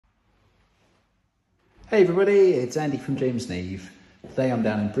Hey everybody, it's Andy from James Neve. Today I'm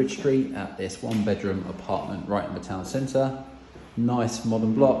down in Bridge Street at this 1-bedroom apartment right in the town centre. Nice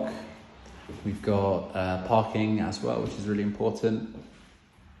modern block. We've got parking as well, which is really important.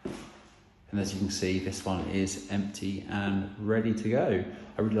 And as you can see, this one is empty and ready to go.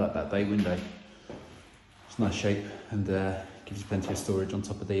 I really like that bay window. It's a nice shape and gives you plenty of storage on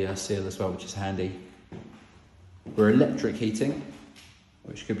top of the seal as well, which is handy. We're electric heating,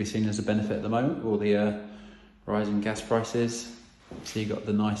 which could be seen as a benefit at the moment with all the rising gas prices. So you've got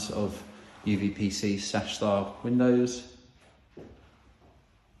the nice of UVPC sash style windows.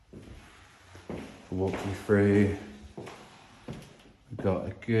 We'll walk you through. We've got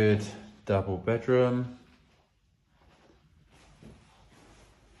a good double bedroom.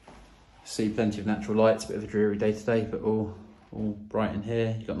 See plenty of natural lights, a bit of a dreary day today, but all bright in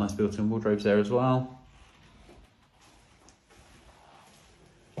here. You've got nice built-in wardrobes there as well.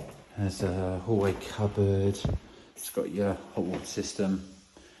 There's a hallway cupboard. It's got your hot water system,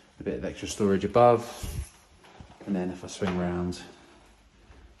 a bit of extra storage above. And then if I swing around,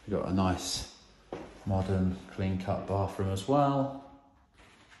 we've got a nice modern clean cut bathroom as well.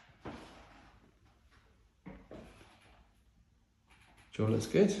 Sure looks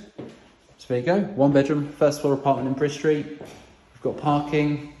good. So there you go, 1-bedroom, first floor apartment in Bridge Street. We've got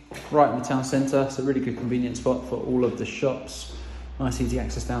parking right in the town centre. It's a really good convenient spot for all of the shops. Nice easy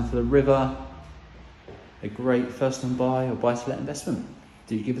access down to the river. A great first time buy or buy to let investment.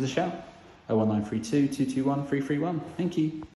 Do give us a shout. 01932 221 331. Thank you.